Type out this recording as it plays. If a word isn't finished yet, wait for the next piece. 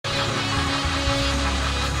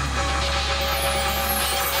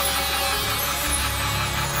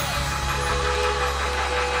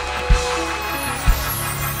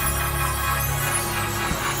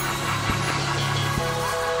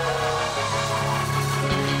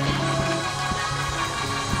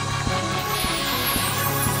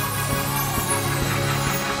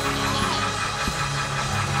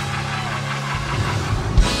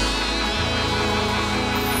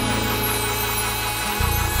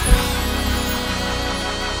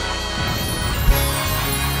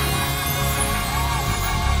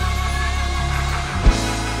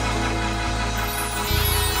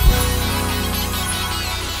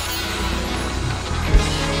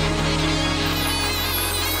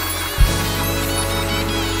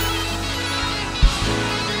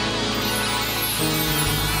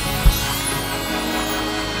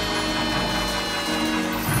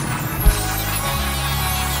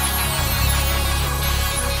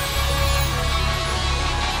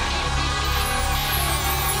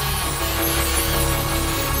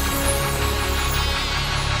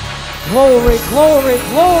Glory, glory,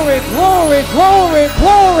 glory, glory, glory,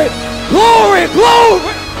 glory, glory,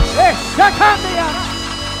 glory. Hey, Shakandiyana.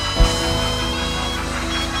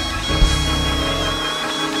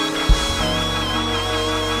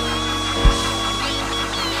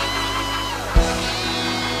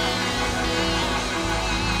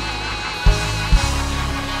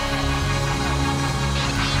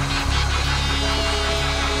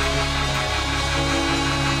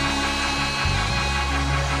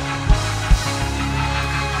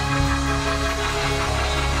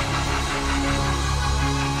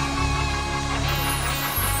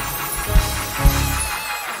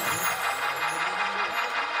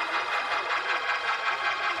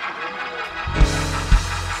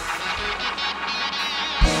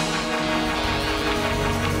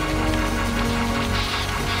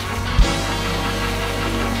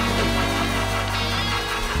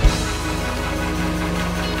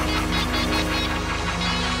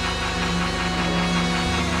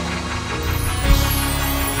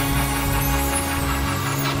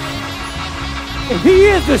 If he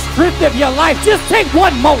is the strength of your life, just take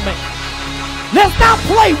one moment. Let's not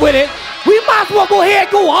play with it. We might as well go ahead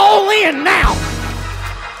and go all in now.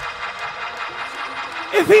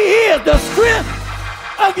 If he is the strength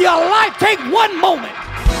of your life, take one moment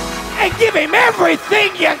and give him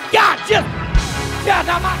everything you got. Just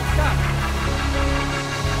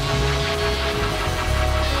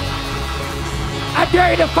I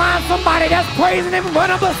dare you to find somebody that's praising him,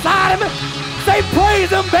 run up beside him, and say, praise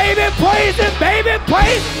him, baby, praise him, baby,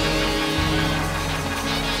 praise him.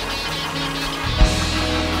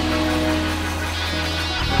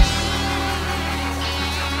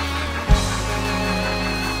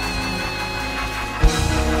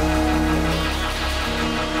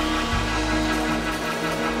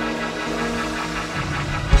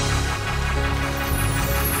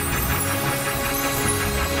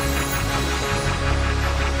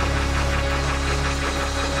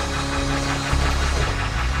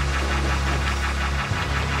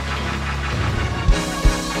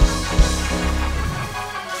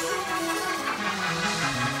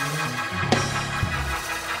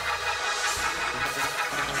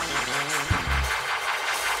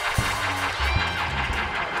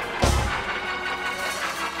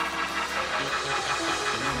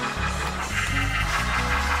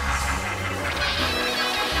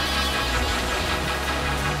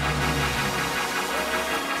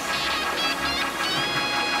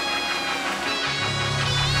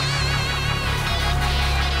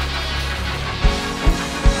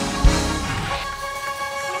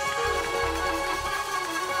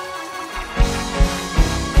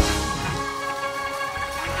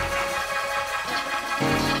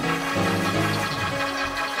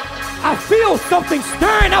 I feel something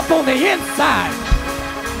stirring up on the inside,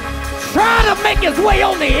 trying to make its way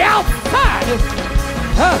on the outside.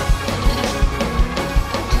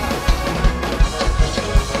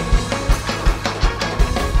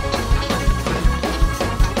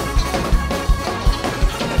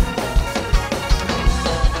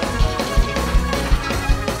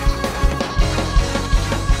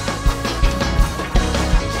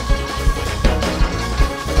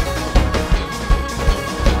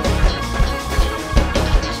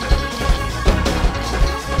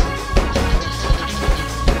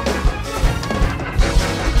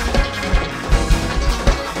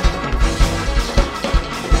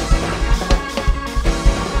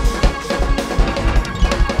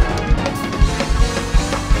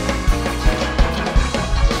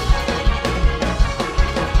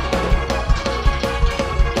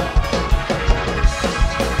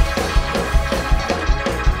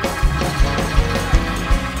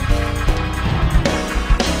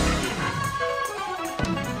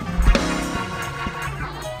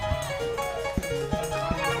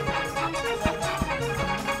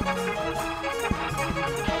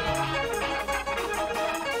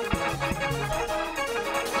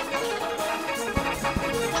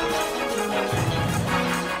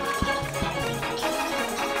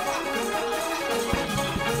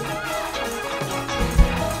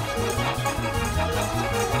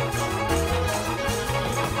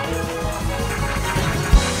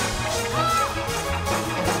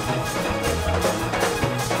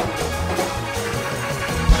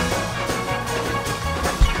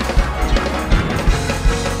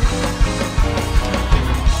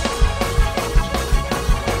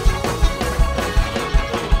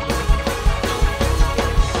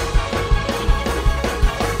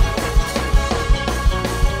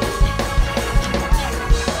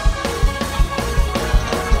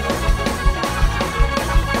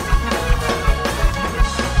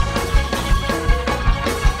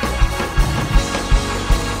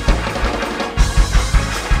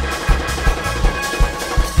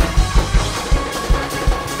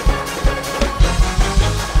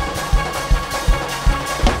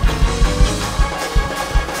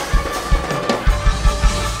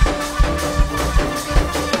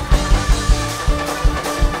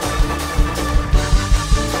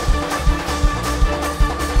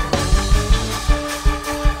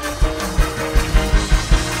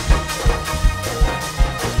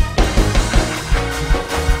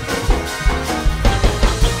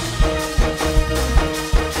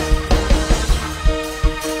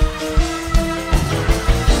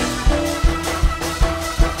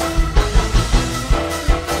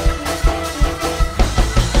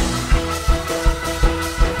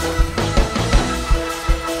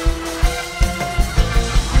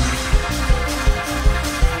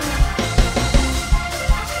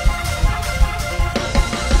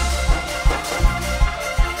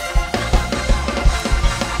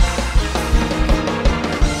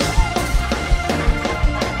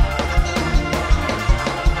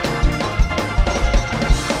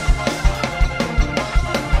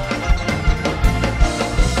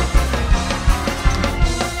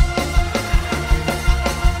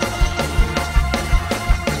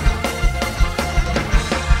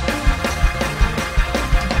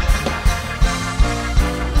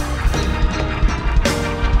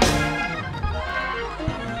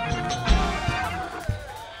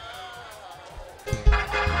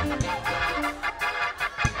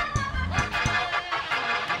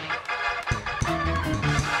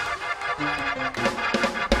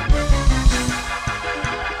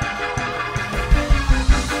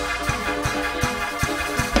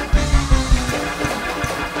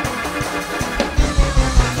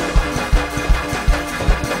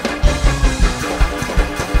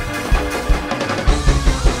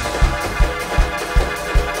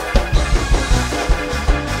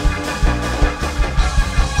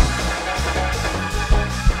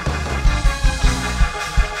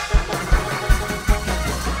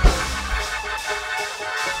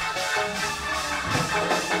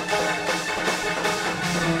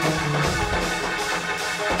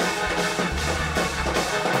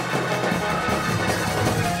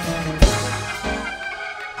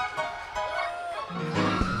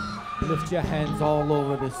 Lift your hands all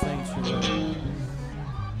over the sanctuary.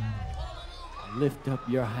 Lift up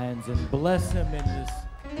your hands and bless him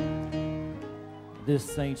in this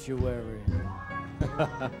sanctuary.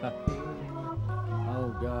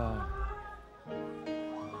 Oh God.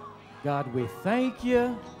 God, we thank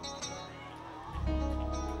you.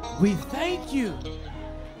 We thank you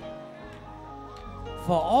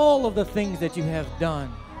for all of the things that you have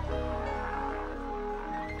done.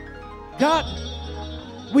 God,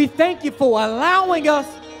 we thank you for allowing us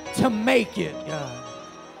to make it, God.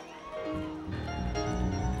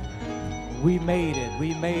 We made it,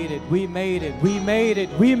 we made it, we made it, we made it,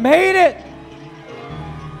 we made it.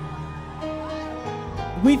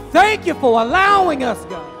 We thank you for allowing us,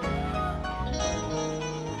 God.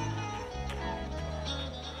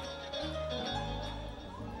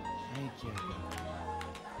 Thank you, God.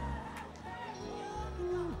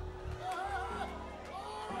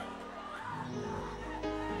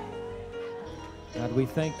 God, we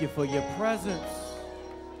thank you for your presence.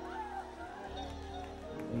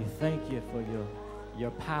 We thank you for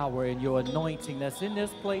your power and your anointing that's in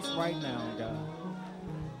this place right now, God.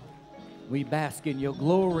 We bask in your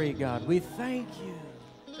glory, God. We thank you.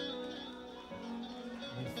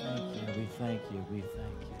 We thank you, we thank you, we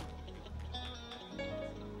thank you.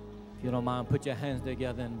 If you don't mind, put your hands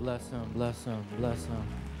together and bless him, bless him, bless him.